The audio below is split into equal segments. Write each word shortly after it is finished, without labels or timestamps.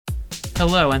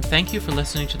Hello, and thank you for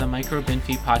listening to the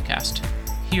MicroBinFi podcast.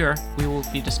 Here, we will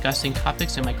be discussing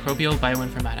topics in microbial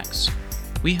bioinformatics.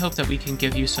 We hope that we can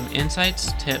give you some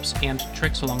insights, tips, and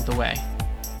tricks along the way.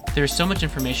 There's so much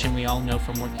information we all know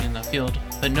from working in the field,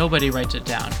 but nobody writes it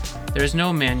down. There is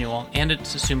no manual, and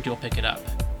it's assumed you'll pick it up.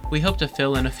 We hope to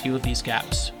fill in a few of these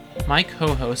gaps. My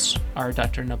co-hosts are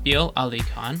Dr. Nabil Ali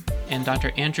Khan and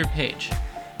Dr. Andrew Page.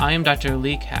 I am Dr.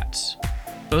 Lee Katz.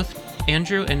 Both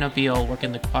Andrew and Nabil work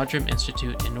in the Quadram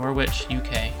Institute in Norwich,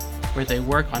 UK, where they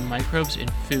work on microbes in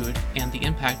food and the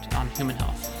impact on human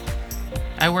health.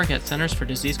 I work at Centers for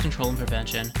Disease Control and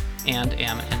Prevention and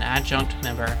am an adjunct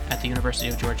member at the University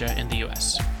of Georgia in the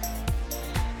US.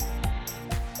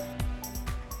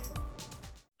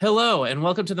 Hello, and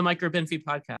welcome to the MicroBinFi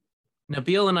podcast.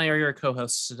 Nabil and I are your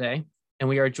co-hosts today, and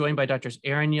we are joined by Drs.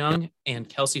 Aaron Young and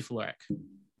Kelsey Florek.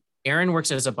 Aaron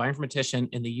works as a bioinformatician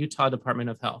in the Utah Department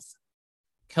of Health.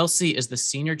 Kelsey is the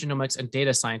Senior Genomics and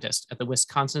Data Scientist at the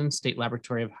Wisconsin State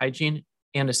Laboratory of Hygiene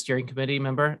and a steering committee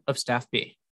member of Staff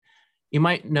B. You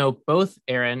might know both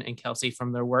Aaron and Kelsey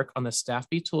from their work on the Staff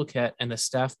B Toolkit and the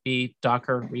Staff B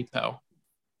Docker repo.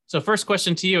 So first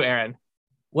question to you, Aaron.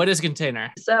 What is a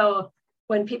container? So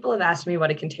when people have asked me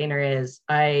what a container is,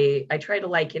 I try to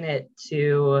liken it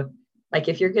to, like,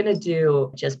 if you're going to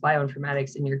do just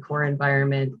bioinformatics in your core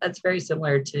environment, that's very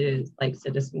similar to like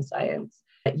citizen science.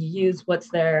 You use what's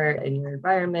there in your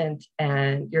environment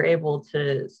and you're able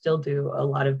to still do a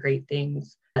lot of great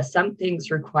things. Some things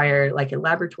require like a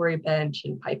laboratory bench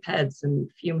and pipettes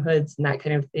and fume hoods and that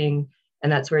kind of thing.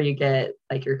 And that's where you get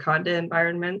like your Conda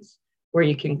environments where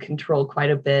you can control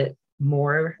quite a bit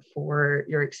more for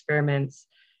your experiments.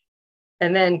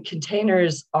 And then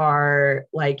containers are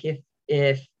like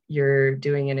if you're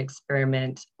doing an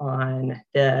experiment on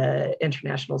the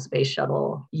International Space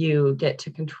Shuttle, you get to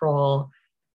control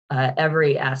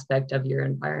every aspect of your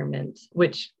environment,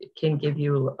 which can give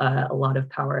you a lot of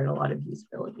power and a lot of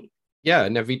usability. Yeah,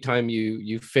 and every time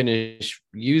you finish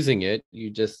using it, you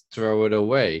just throw it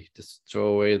away. Just throw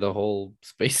away the whole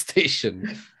space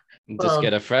station and just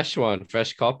get a fresh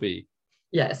copy.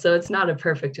 Yeah, so it's not a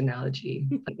perfect analogy.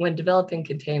 When developing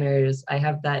containers, I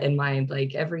have that in mind,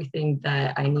 like everything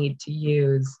that I need to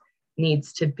use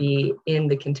needs to be in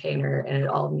the container and it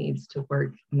all needs to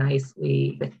work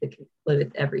nicely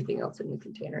with everything else in the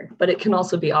container. But it can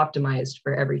also be optimized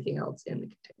for everything else in the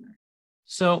container.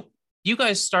 So you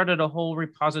guys started a whole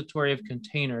repository of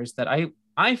containers that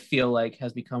I feel like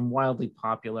has become wildly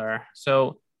popular.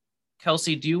 So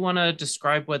Kelsey, do you want to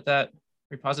describe what that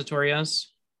repository is?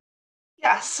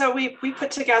 Yeah, so we put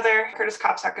together, Curtis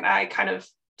Kopczak and I kind of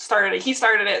started it. He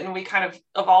started it and we kind of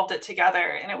evolved it together.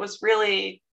 And it was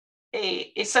really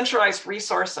a centralized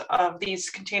resource of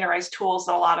these containerized tools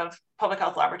that a lot of public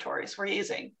health laboratories were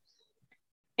using.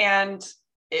 And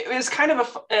it was kind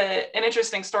of an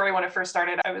interesting story when it first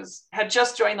started. Had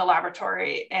just joined the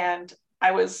laboratory and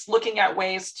I was looking at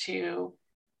ways to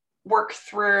work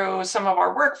through some of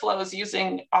our workflows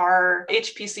using our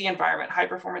HPC environment, high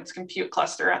performance compute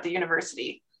cluster at the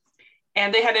university.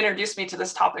 And they had introduced me to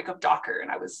this topic of Docker. And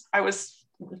I was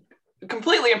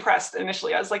completely impressed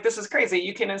initially. I was like, this is crazy.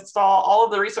 You can install all of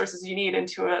the resources you need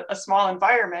into a small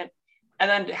environment and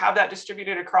then have that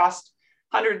distributed across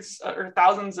hundreds or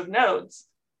thousands of nodes.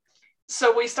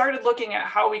 So we started looking at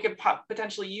how we could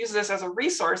potentially use this as a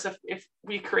resource. If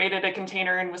we created a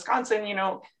container in Wisconsin,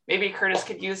 maybe Curtis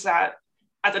could use that.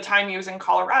 At the time he was in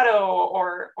Colorado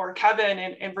or Kevin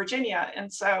in Virginia.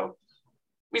 And so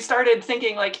we started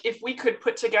thinking, like, if we could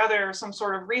put together some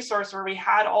sort of resource where we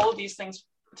had all of these things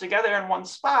together in one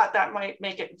spot, that might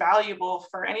make it valuable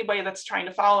for anybody that's trying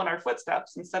to follow in our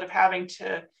footsteps instead of having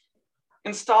to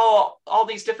install all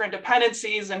these different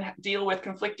dependencies and deal with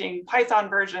conflicting Python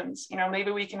versions.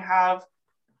 Maybe we can have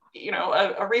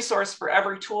a resource for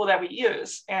every tool that we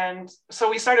use. And so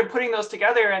we started putting those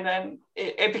together, and then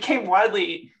it became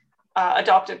widely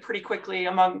adopted pretty quickly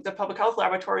among the public health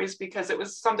laboratories because it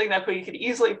was something that we could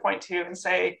easily point to and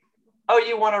say, oh,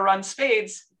 you want to run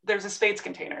spades? There's a spades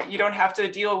container. You don't have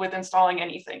to deal with installing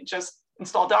anything. Just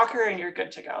install Docker and you're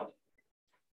good to go.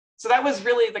 So that was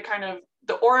really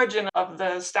the origin of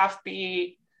the Staff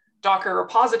B Docker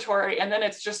repository. And then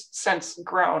it's just since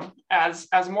grown as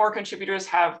more contributors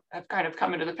have kind of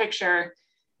come into the picture,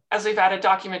 as we've added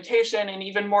documentation and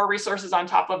even more resources on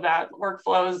top of that,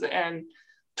 workflows and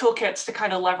toolkits to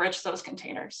kind of leverage those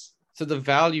containers. So the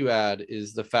value add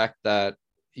is the fact that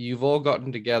you've all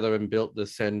gotten together and built the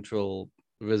central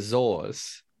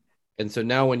resource. And so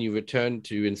now when you return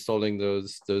to installing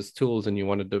those tools and you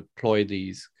want to deploy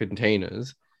these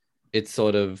containers, it's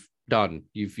sort of done.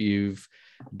 You've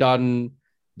done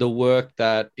the work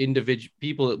that individual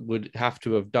people would have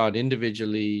to have done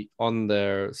individually on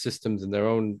their systems in their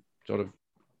own sort of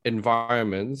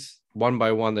environments. One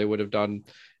by one, they would have done,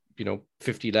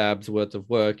 50 labs worth of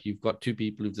work. You've got two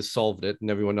people who've just solved it, and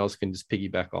everyone else can just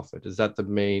piggyback off it. Is that the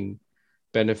main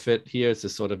benefit here? It's the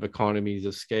sort of economies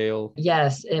of scale?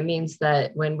 Yes, it means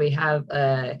that when we have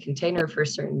a container for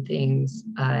certain things,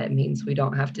 it means we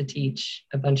don't have to teach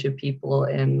a bunch of people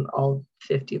in all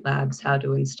 50 labs how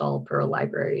to install Perl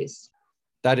libraries.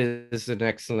 That is an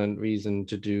excellent reason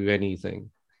to do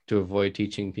anything, to avoid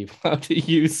teaching people how to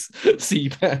use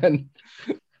CPAN.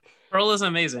 Perl is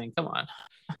amazing. Come on.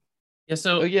 Yeah.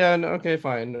 So yeah. No, okay.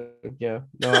 Fine. Yeah.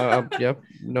 No. Yeah.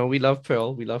 No. We love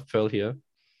Perl. We love Perl here.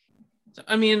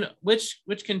 I mean, which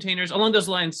containers along those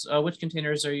lines? Which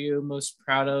containers are you most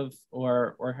proud of,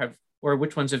 or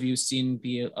which ones have you seen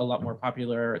be a lot more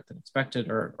popular than expected,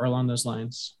 or along those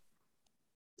lines?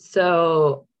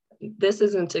 So this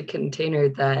isn't a container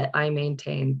that I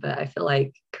maintain, but I feel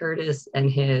like Curtis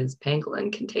and his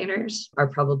pangolin containers are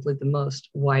probably the most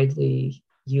widely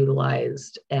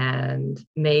utilized, and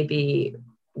maybe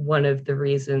one of the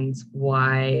reasons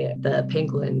why the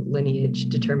pangolin lineage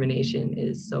determination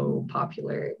is so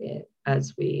popular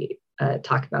as we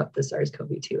talk about the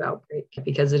SARS-CoV-2 outbreak,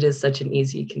 because it is such an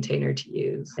easy container to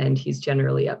use, and he's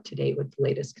generally up to date with the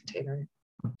latest container.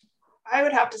 I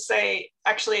would have to say,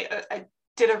 actually, I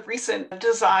did a recent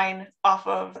design off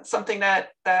of something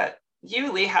that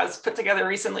you, Lee, has put together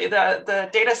recently, the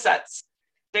data sets,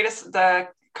 the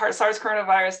SARS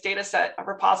coronavirus data set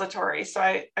repository. So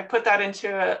I put that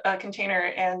into a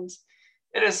container, and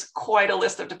it is quite a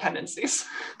list of dependencies.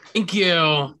 Thank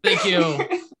you.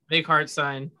 Big heart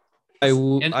sign. I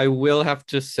will have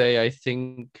to say, I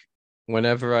think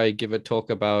whenever I give a talk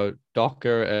about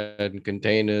Docker and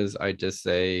containers, I just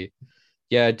say,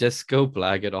 yeah, just go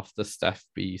blag it off the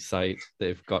StaffB site.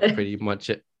 They've got pretty much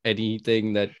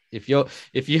anything that if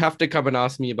you have to come and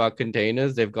ask me about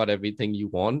containers, they've got everything you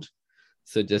want.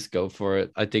 So just go for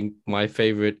it. I think my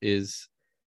favorite is,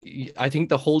 I think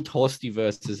the whole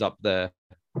Torstyverse is up there.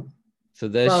 So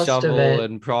there's Most Shovel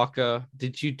and Proca.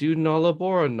 Did you do Nullarbor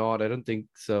or not? I don't think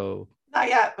so. Not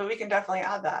yet, but we can definitely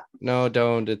add that. No,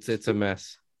 don't. It's a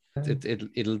mess.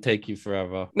 It'll take you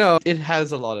forever. No, it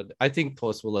has a lot of, I think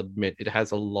Torst will admit it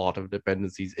has a lot of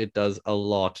dependencies. It does a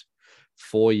lot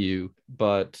for you,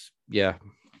 but yeah.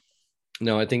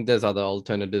 No, I think there's other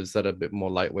alternatives that are a bit more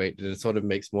lightweight, and it sort of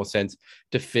makes more sense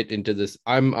to fit into this.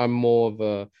 I'm more of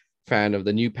a fan of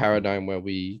the new paradigm where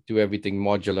we do everything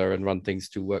modular and run things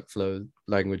to workflow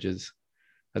languages.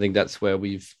 I think that's where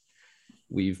we've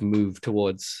moved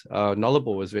towards.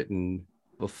 Nullarbor was written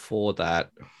before that,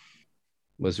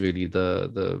 was really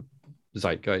the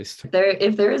zeitgeist.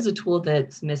 If there is a tool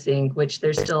that's missing, which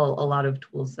there's still a lot of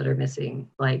tools that are missing,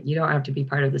 like you don't have to be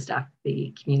part of the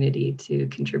StaffB community to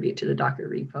contribute to the Docker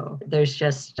repo. There's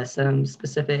just some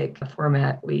specific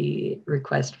format we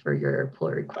request for your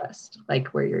pull request, like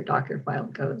where your Docker file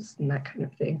goes and that kind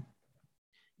of thing.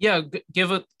 Yeah, give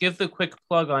the quick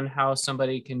plug on how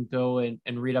somebody can go and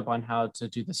read up on how to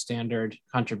do the standard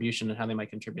contribution and how they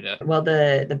might contribute it. Well,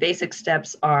 the basic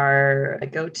steps are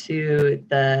go to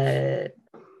the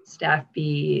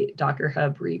StaffB Docker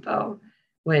Hub repo,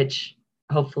 which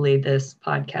hopefully this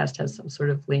podcast has some sort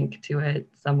of link to it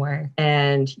somewhere,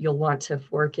 and you'll want to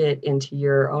fork it into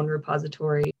your own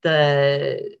repository.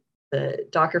 The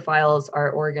Docker files are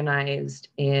organized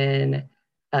in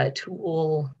a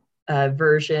tool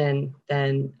version,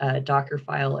 then Docker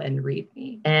file and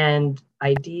README. And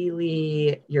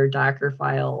ideally, your Docker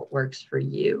file works for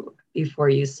you before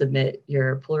you submit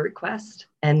your pull request,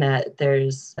 and that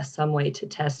there's some way to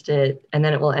test it. And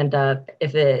then it will end up,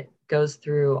 if it goes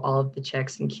through all of the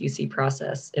checks and QC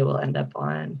process, it will end up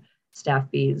on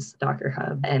StaffB's Docker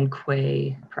Hub and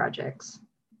Quay projects.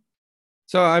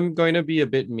 So I'm going to be a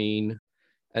bit mean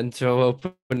and throw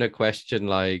open a question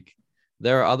like,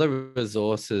 there are other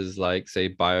resources like,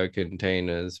 say,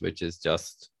 biocontainers, which is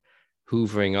just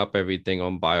hoovering up everything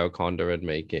on Bioconda and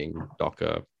making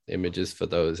Docker images for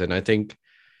those. And I think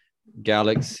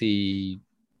Galaxy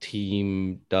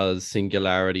team does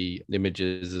Singularity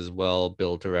images as well,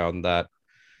 built around that.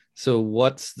 So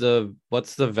what's the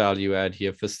value add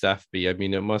here for StaffB? I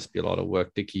mean, it must be a lot of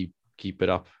work to keep it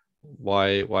up.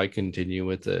 Why continue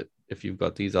with it if you've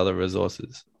got these other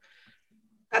resources?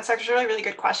 That's actually a really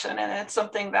good question. And it's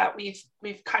something that we've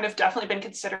kind of definitely been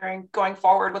considering going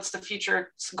forward. What's the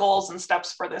future goals and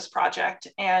steps for this project?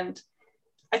 And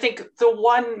I think the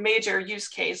one major use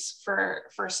case for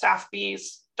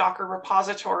StaffB's Docker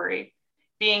repository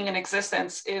being in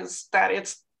existence is that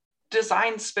it's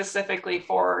designed specifically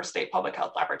for state public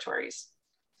health laboratories.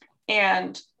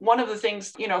 And one of the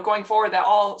things, going forward that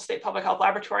all state public health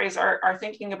laboratories are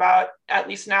thinking about, at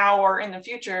least now or in the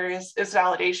future, is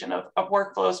validation of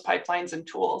workflows, pipelines, and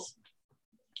tools.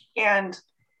 And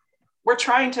we're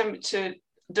trying to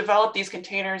develop these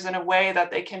containers in a way that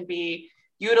they can be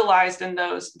utilized in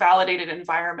those validated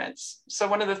environments. So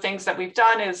one of the things that we've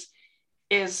done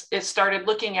is started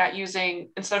looking at using,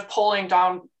 instead of pulling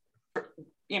down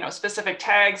specific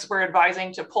tags, we're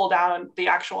advising to pull down the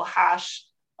actual hash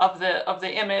of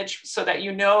the image so that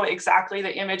exactly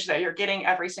the image that you're getting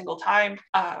every single time.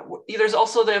 There's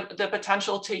also the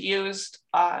potential to use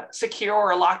secure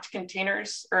or locked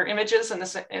containers or images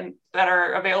that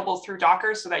are available through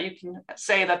Docker, so that you can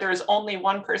say that there is only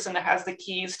one person that has the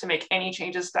keys to make any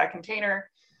changes to that container.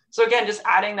 So again, just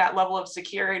adding that level of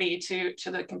security to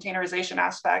the containerization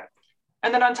aspect.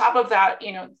 And then on top of that,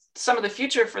 some of the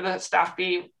future for the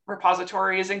StaffB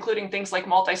repository is including things like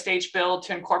multi-stage build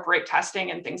to incorporate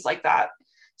testing and things like that.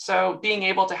 So being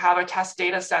able to have a test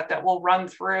data set that will run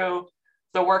through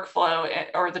the workflow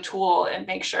or the tool and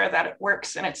make sure that it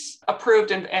works and it's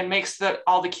approved and makes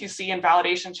all the QC and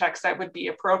validation checks that would be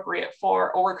appropriate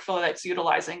for a workflow that's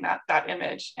utilizing that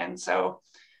image. And so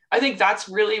I think that's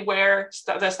really where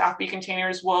the StaffB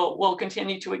containers will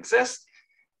continue to exist,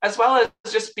 as well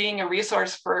as just being a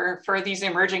resource for these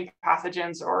emerging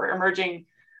pathogens or emerging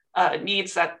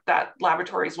needs that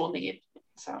laboratories will need.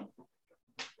 So,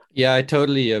 yeah, I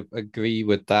totally agree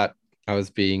with that. I was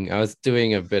doing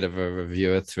a bit of a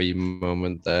reviewer 3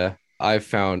 moment there. I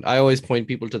always point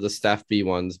people to the StaffB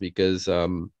ones because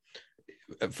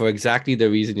for exactly the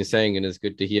reason you're saying, and it's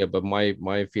good to hear. But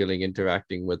my feeling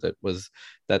interacting with it was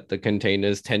that the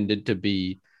containers tended to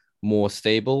be more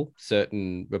stable.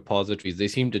 Certain repositories,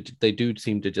 they do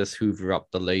seem to just hoover up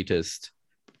the latest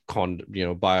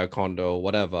Bioconda or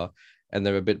whatever, and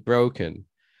they're a bit broken.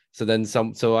 So then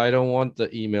so I don't want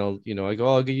the email, I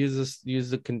go, I can use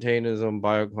the containers on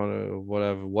Bioconda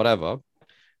or whatever.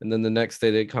 And then the next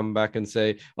day they come back and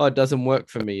say, oh, it doesn't work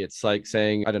for me. It's like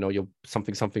saying, I don't know, your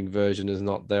something version is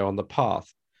not there on the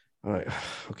path. I'm like,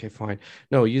 okay, fine.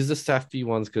 No, use the StaffB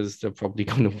ones because they're probably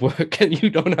going to work and you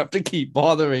don't have to keep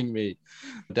bothering me.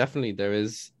 Definitely, there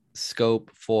is scope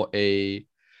for a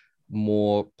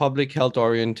more public health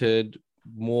oriented,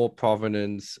 more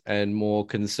provenance and more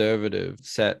conservative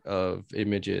set of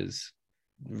images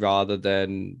rather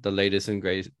than the latest and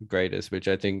greatest, which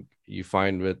I think you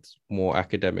find with more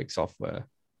academic software,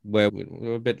 where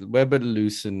we're a bit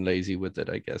loose and lazy with it,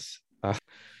 I guess.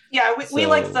 Yeah, we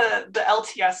like the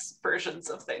LTS versions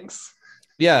of things.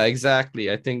 Yeah, exactly.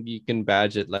 I think you can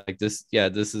badge it like this. Yeah,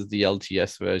 this is the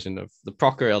LTS version of the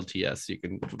Procker LTS.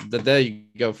 There you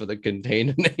go for the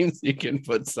container names. You can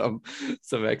put some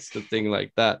extra thing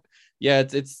like that. Yeah,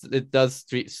 it does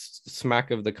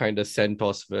smack of the kind of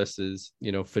CentOS versus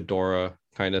Fedora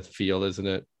kind of feel, isn't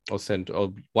it?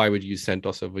 Or why would you use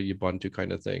CentOS over Ubuntu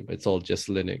kind of thing? It's all just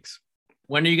Linux.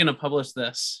 When are you going to publish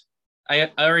this? I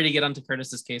already get onto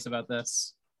Curtis's case about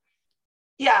this.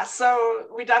 Yeah, so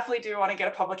we definitely do want to get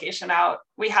a publication out.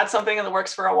 We had something in the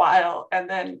works for a while, and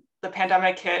then the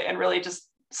pandemic hit and really just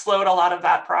slowed a lot of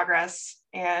that progress.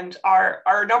 And our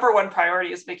number one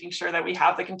priority is making sure that we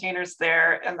have the containers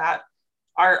there, and that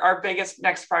our biggest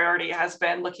next priority has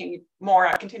been looking more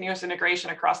at continuous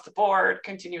integration across the board,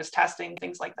 continuous testing,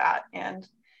 things like that. And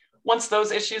once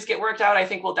those issues get worked out, I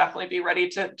think we'll definitely be ready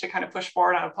to kind of push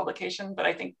forward on a publication. But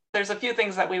I think there's a few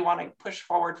things that we want to push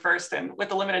forward first. And with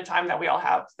the limited time that we all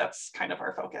have, that's kind of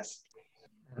our focus.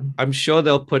 I'm sure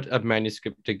they'll put a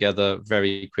manuscript together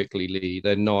very quickly, Lee.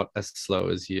 They're not as slow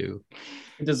as you.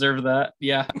 You deserve that.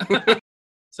 Yeah.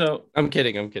 So I'm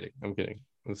kidding.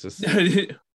 It's just...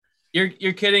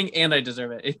 You're kidding, and I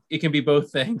deserve it. It can be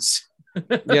both things.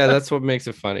 Yeah, that's what makes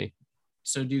it funny.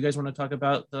 So do you guys want to talk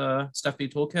about the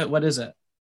StaffB toolkit? What is it?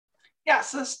 Yeah,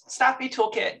 so StaffB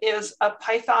toolkit is a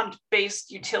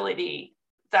Python-based utility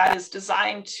that is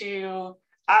designed to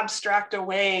abstract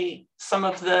away some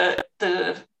of the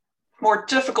more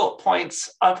difficult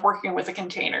points of working with a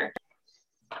container.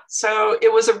 So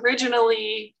it was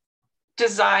originally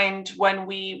designed when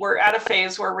we were at a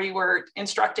phase where we were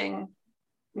instructing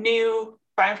new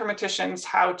bioinformaticians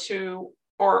how to,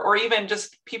 or even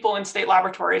just people in state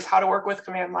laboratories, how to work with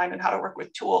command line and how to work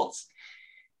with tools.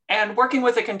 And working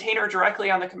with a container directly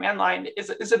on the command line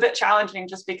is a bit challenging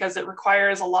just because it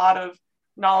requires a lot of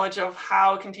knowledge of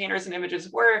how containers and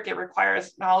images work. It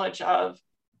requires knowledge of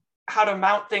how to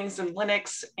mount things in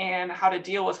Linux and how to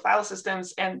deal with file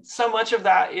systems. And so much of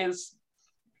that is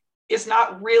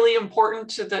not really important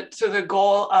to the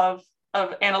goal of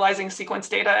analyzing sequence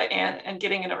data and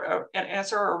getting an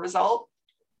answer or a result.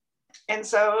 And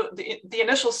so the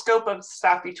initial scope of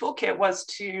StaffB Toolkit was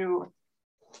to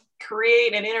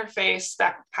create an interface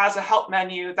that has a help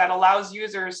menu that allows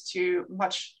users to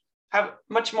have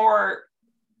much more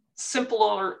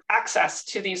simpler access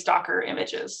to these Docker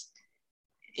images.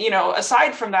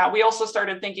 Aside from that, we also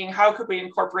started thinking, how could we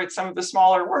incorporate some of the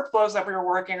smaller workflows that we were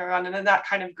working on? And then that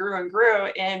kind of grew and grew.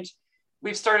 And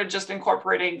we've started just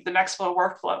incorporating the Nextflow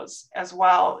workflows as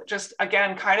well. Just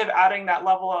again, kind of adding that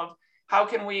level of how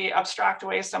can we abstract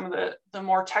away some of the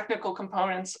more technical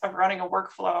components of running a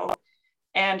workflow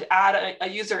and add a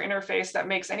user interface that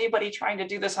makes anybody trying to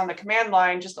do this on the command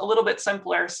line just a little bit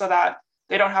simpler, so that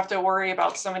they don't have to worry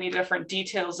about so many different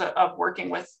details of working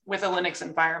with a Linux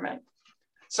environment.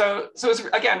 So it's,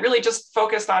 again, really just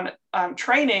focused on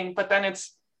training, but then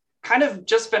it's kind of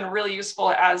just been really useful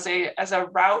as a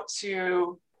route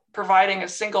to providing a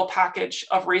single package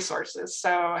of resources.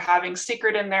 So having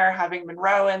Secret in there, having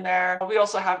Monroe in there. We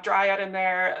also have Dryad in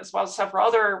there, as well as several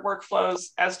other workflows,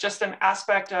 as just an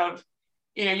aspect of,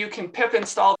 you can pip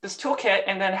install this toolkit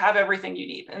and then have everything you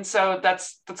need. And so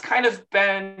that's kind of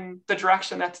been the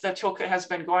direction that the toolkit has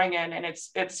been going in. And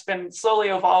it's been slowly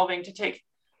evolving to take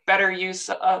better use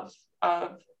of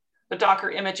the Docker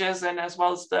images, and as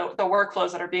well as the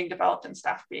workflows that are being developed in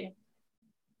StaffB.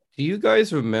 Do you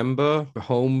guys remember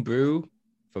Homebrew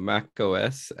for Mac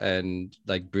OS and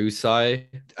like BrewSci?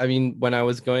 I mean, when I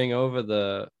was going over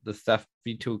the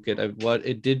StaffB toolkit,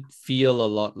 it did feel a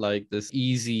lot like this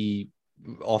easy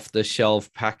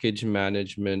off-the-shelf package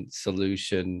management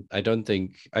solution. I don't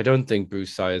think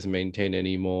BrewSci is maintained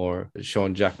anymore.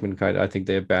 Sean Jackman I think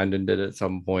they abandoned it at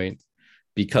some point,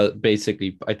 because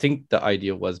basically I think the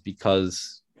idea was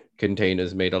because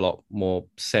containers made a lot more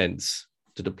sense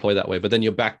to deploy that way. But then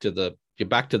you're back to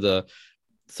the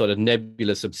sort of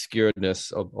nebulous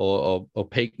obscureness or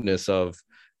opaqueness of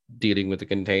dealing with the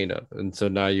container. And so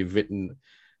now you've written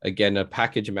again a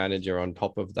package manager on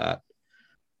top of that.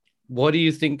 What do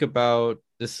you think about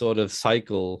this sort of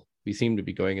cycle? We seem to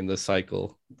be going in this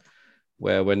cycle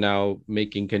where we're now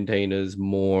making containers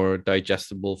more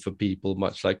digestible for people,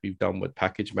 much like we've done with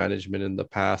package management in the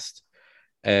past.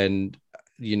 And,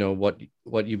 what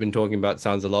you've been talking about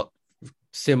sounds a lot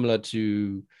similar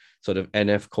to sort of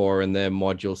NF Core and their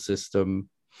module system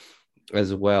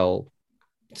as well.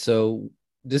 So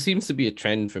this seems to be a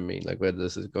trend for me, like where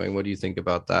this is going. What do you think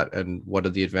about that? And what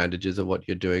are the advantages of what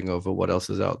you're doing over what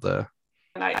else is out there?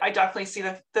 And I definitely see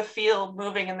the field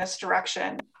moving in this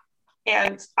direction.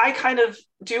 And I kind of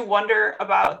do wonder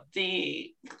about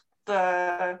the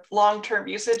long-term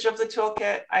usage of the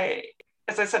toolkit.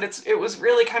 As I said, it was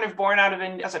really kind of born out of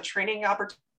as a training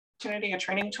opportunity, a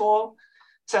training tool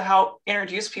to help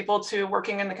introduce people to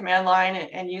working in the command line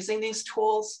and using these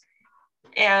tools.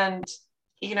 And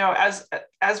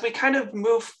as we kind of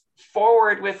move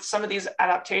forward with some of these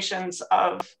adaptations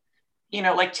of,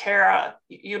 like Terra,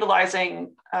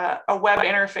 utilizing a web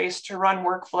interface to run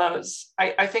workflows,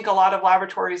 I think a lot of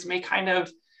laboratories may kind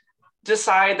of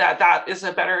decide that is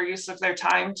a better use of their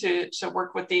time to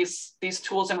work with these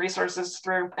tools and resources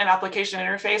through an application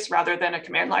interface rather than a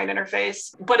command line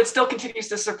interface. But it still continues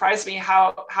to surprise me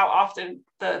how often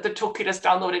the toolkit is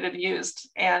downloaded and used.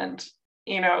 And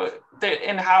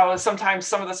and how sometimes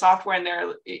some of the software in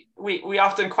there, we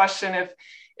often question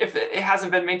if it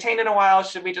hasn't been maintained in a while,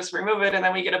 should we just remove it? And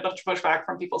then we get a bunch of pushback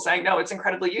from people saying, no, it's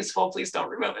incredibly useful, please don't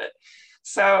remove it.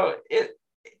 So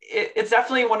it's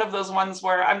definitely one of those ones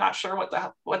where I'm not sure what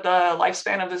the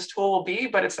lifespan of this tool will be,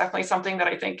 but it's definitely something that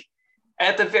I think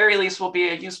at the very least will be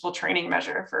a useful training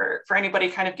measure for anybody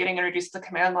kind of getting introduced to the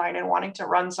command line and wanting to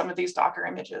run some of these Docker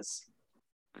images.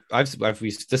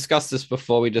 We discussed this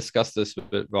before. We discussed this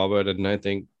with Robert, and I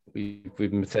think we've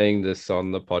been saying this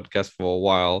on the podcast for a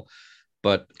while.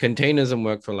 But containers and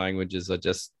workflow languages are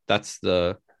just that's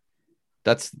the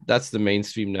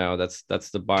mainstream now. That's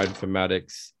the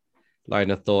bioinformatics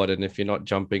line of thought. And if you're not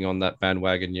jumping on that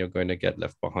bandwagon, you're going to get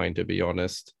left behind, to be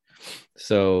honest.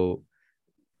 So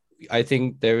I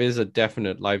think there is a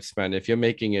definite lifespan if you're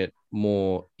making it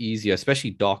more easier,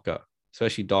 especially Docker.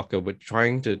 We're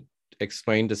trying to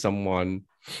explain to someone,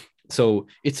 so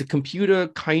it's a computer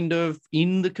kind of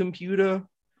in the computer,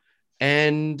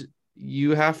 and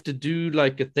you have to do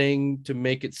like a thing to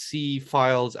make it see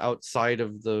files outside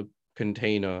of the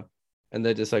container, and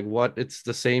they're just like, what? It's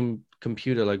the same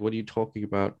computer, like what are you talking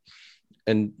about?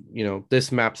 And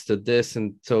this maps to this,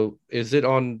 and so is it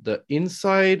on the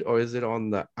inside or is it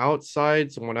on the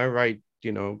outside? So when I write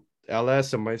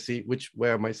ls,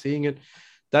 where am I seeing it?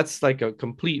 That's like a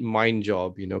complete mind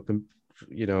job,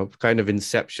 kind of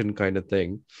inception kind of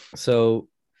thing. So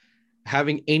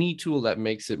having any tool that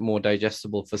makes it more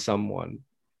digestible for someone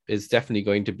is definitely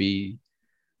going to be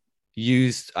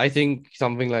used. I think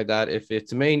something like that, if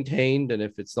it's maintained and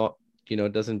if it's not,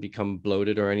 it doesn't become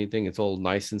bloated or anything, it's all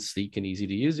nice and sleek and easy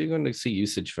to use, you're going to see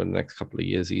usage for the next couple of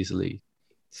years easily.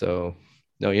 So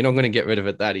no, you're not going to get rid of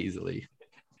it that easily.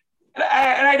 And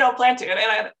I don't plan to.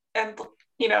 And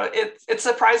it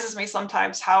surprises me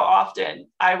sometimes how often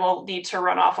I will need to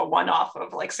run off a one-off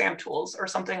of like SAM tools or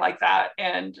something like that.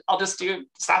 And I'll just do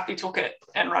Staffbee Toolkit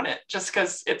and run it just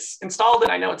because it's installed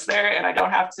and I know it's there, and I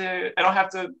don't have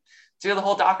to do the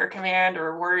whole Docker command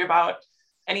or worry about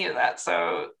any of that.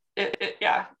 So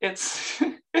it's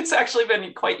it's actually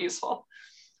been quite useful.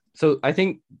 So I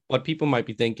think what people might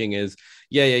be thinking is,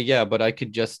 but I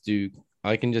can just do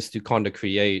conda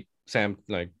create SAM,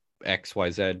 like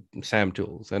XYZ SAM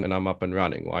tools, and I'm up and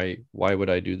running. Why would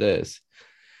I do this?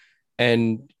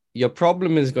 And your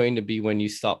problem is going to be when you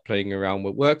start playing around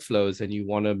with workflows and you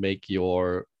want to make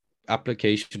your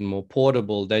application more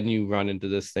portable, then you run into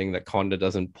this thing that Conda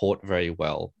doesn't port very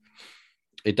well.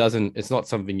 It's not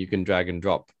something you can drag and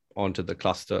drop onto the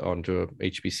cluster, onto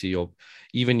HPC, or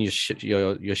even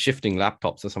you're shifting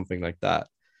laptops or something like that.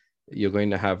 You're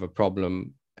going to have a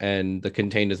problem, and the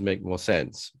containers make more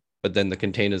sense, but then the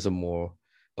containers are more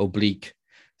oblique.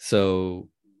 So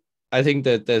I think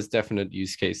that there's definite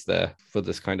use case there for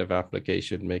this kind of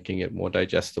application, making it more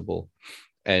digestible,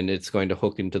 and it's going to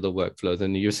hook into the workflows.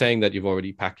 And you're saying that you've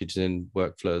already packaged in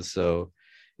workflows, so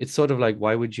it's sort of like,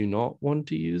 why would you not want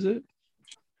to use it?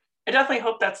 I definitely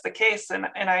hope that's the case. And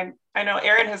I know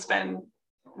Aaron has been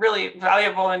really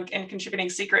valuable in contributing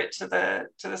Secret to the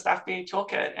Staffbee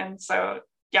toolkit. And so,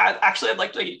 yeah, actually, I'd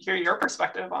like to hear your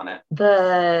perspective on it.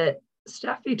 The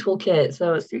Staffbee toolkit,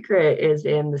 so Secret is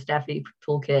in the Staffbee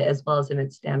toolkit as well as in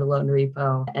its standalone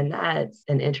repo. And that's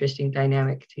an interesting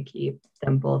dynamic to keep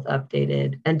them both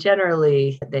updated. And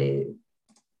generally, they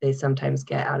sometimes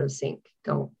get out of sync.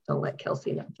 Don't let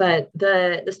Kelsey know. But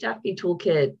the Staffbee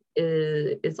toolkit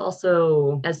is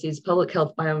also, as these public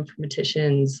health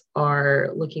bioinformaticians are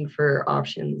looking for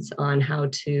options on how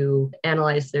to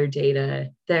analyze their data,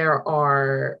 there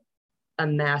are a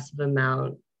massive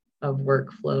amount of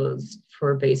workflows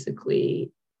for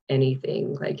basically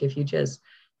anything. Like if you just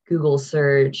Google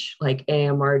search like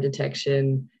AMR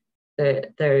detection,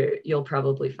 there you'll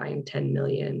probably find 10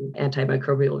 million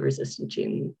antimicrobial resistant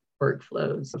gene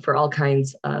workflows for all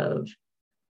kinds of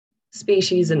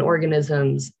species and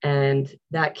organisms, and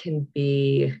that can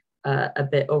be a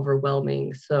bit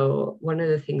overwhelming. So one of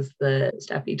the things the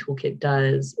Staffbee toolkit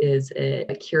does is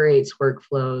it curates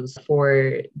workflows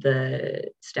for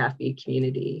the Staffbee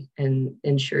community and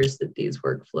ensures that these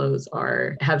workflows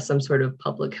have some sort of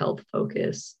public health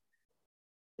focus.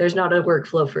 There's not a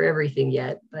workflow for everything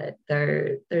yet, but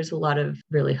there's a lot of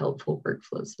really helpful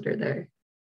workflows that are there.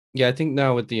 Yeah, I think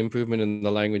now with the improvement in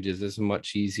the languages, it's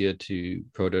much easier to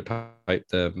prototype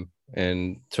them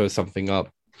and throw something up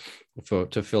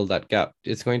to fill that gap.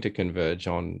 It's going to converge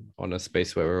on a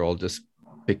space where we're all just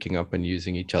picking up and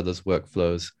using each other's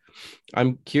workflows.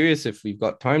 I'm curious if we've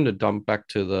got time to dump back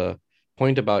to the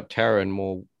point about Terra and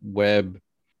more web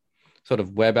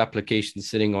applications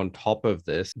sitting on top of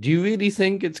this. Do you really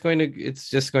think it's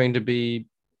just going to be,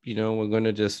 we're going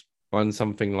to just run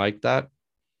something like that?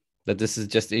 That this is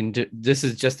just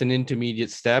an intermediate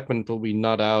step until we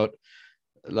nut out,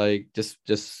 like just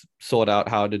sort out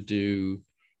how to do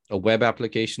a web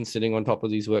application sitting on top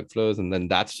of these workflows, and then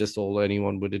that's just all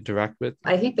anyone would interact with?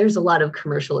 I think there's a lot of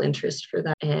commercial interest for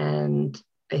that, and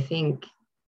I think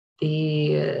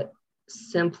the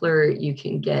simpler you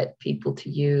can get people to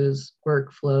use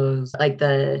workflows, like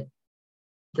the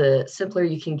simpler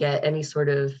you can get any sort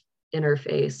of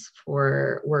interface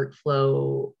for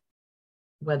workflow,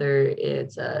 whether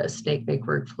it's a SnakeMake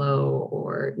workflow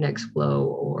or Nextflow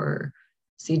or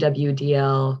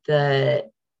CWDL, the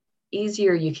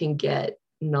easier you can get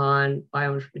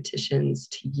non-bioinformaticians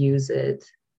to use it,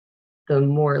 the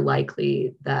more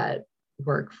likely that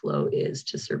workflow is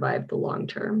to survive the long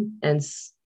term. And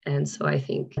so I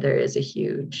think there is a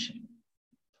huge,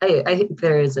 I think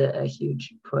there is a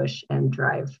huge push and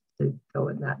drive to go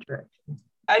in that direction.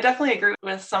 I definitely agree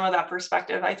with some of that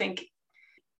perspective. I think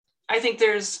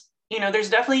there's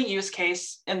definitely a use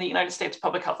case in the United States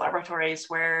public health laboratories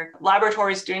where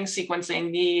laboratories doing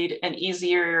sequencing need an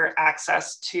easier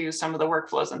access to some of the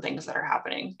workflows and things that are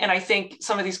happening. And I think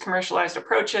some of these commercialized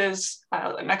approaches,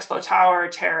 Nextflow Tower,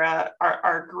 Terra,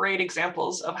 are great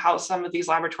examples of how some of these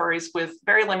laboratories with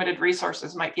very limited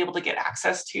resources might be able to get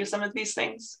access to some of these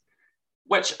things,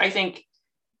 which I think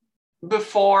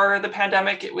before the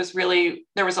pandemic, there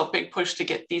was a big push to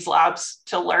get these labs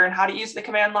to learn how to use the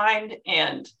command line.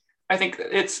 And I think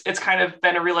it's kind of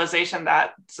been a realization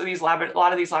that a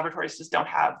lot of these laboratories just don't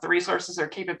have the resources or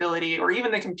capability or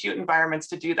even the compute environments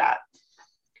to do that.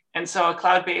 And so a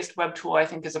cloud-based web tool, I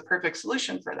think, is a perfect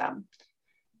solution for them.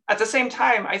 At the same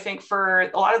time, I think for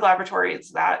a lot of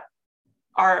laboratories that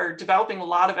are developing a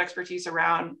lot of expertise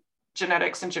around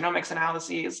genetics and genomics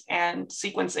analyses and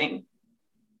sequencing,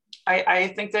 I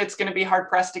think that it's going to be hard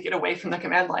pressed to get away from the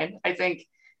command line. I think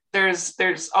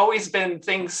there's always been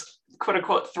things, quote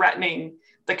unquote, threatening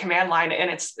the command line, and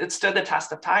it stood the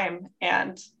test of time.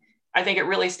 And I think it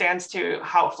really stands to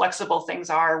how flexible things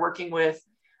are working with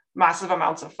massive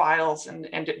amounts of files and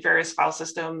various file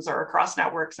systems or across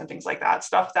networks and things like that,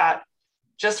 stuff that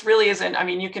just really isn't, I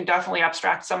mean, you can definitely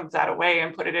abstract some of that away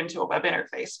and put it into a web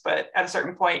interface, but at a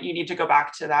certain point, you need to go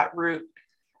back to that root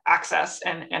access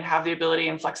and have the ability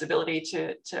and flexibility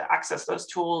to access those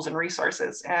tools and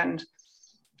resources. And,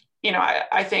 you know,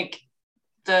 I think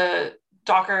the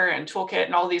Docker and Toolkit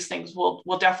and all these things will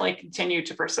definitely continue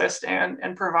to persist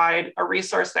and provide a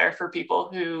resource there for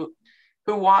people who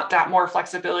want that more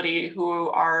flexibility, who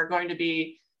are going to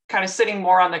be kind of sitting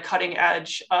more on the cutting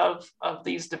edge of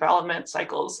these development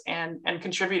cycles and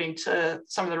contributing to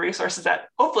some of the resources that,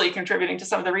 hopefully contributing to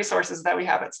some of the resources that we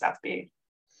have at StaffB.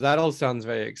 That all sounds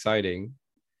very exciting.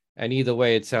 And either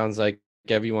way, it sounds like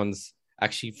everyone's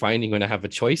actually finally going to have a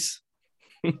choice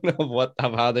of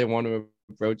how they want to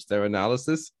approach their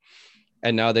analysis.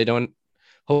 And now they don't,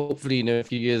 hopefully in a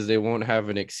few years, they won't have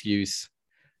an excuse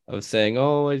of saying,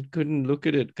 oh, I couldn't look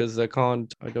at it because I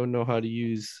don't know how to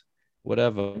use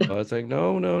whatever. I was like,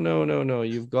 no.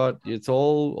 It's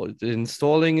all,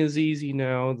 installing is easy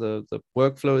now. The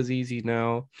workflow is easy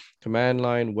now. Command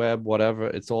line, web, whatever,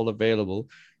 it's all available.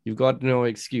 You've got no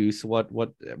excuse. What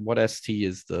ST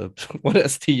is what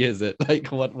ST is it? Like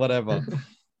whatever.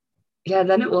 Yeah,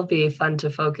 then it will be fun to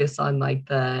focus on like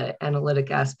the analytic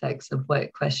aspects of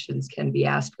what questions can be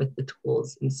asked with the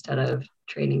tools instead of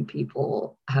training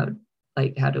people how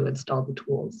to install the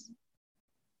tools.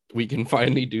 We can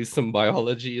finally do some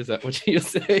biology. Is that what you're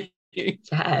saying?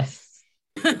 Yes.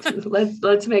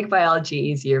 Let's make biology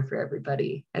easier for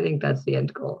everybody. I think that's the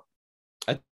end goal.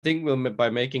 I think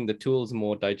by making the tools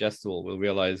more digestible, we'll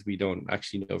realize we don't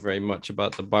actually know very much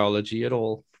about the biology at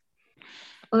all.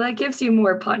 Well, that gives you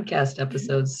more podcast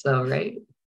episodes, so right?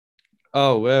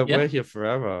 Oh, we're here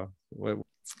forever.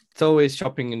 It's always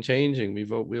chopping and changing.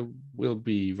 We'll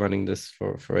be running this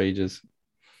for ages.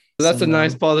 So that's a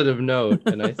nice positive note,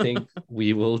 and I think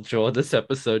we will draw this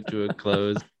episode to a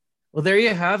close. Well, there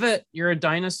you have it. You're a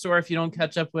dinosaur if you don't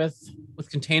catch up with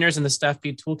containers and the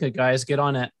StaffB toolkit, guys. Get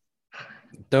on it.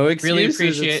 No excuses. Really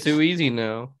appreciate it's too easy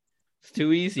now. It's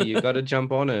too easy. You got to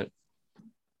jump on it.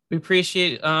 We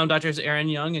appreciate Drs. Aaron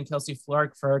Young and Kelsey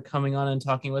Flark for coming on and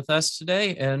talking with us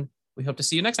today, and we hope to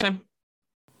see you next time.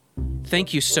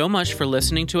 Thank you so much for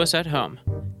listening to us at home.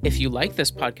 If you like this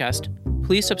podcast,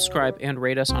 please subscribe and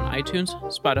rate us on iTunes,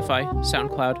 Spotify,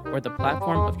 SoundCloud, or the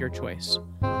platform of your choice.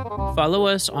 Follow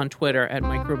us on Twitter at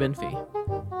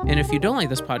MicroBinFi. And if you don't like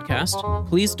this podcast,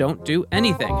 please don't do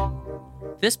anything.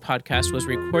 This podcast was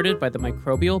recorded by the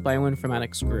Microbial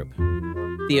Bioinformatics Group.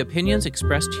 The opinions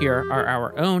expressed here are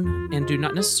our own and do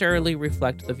not necessarily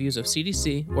reflect the views of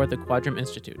CDC or the Quadram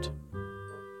Institute.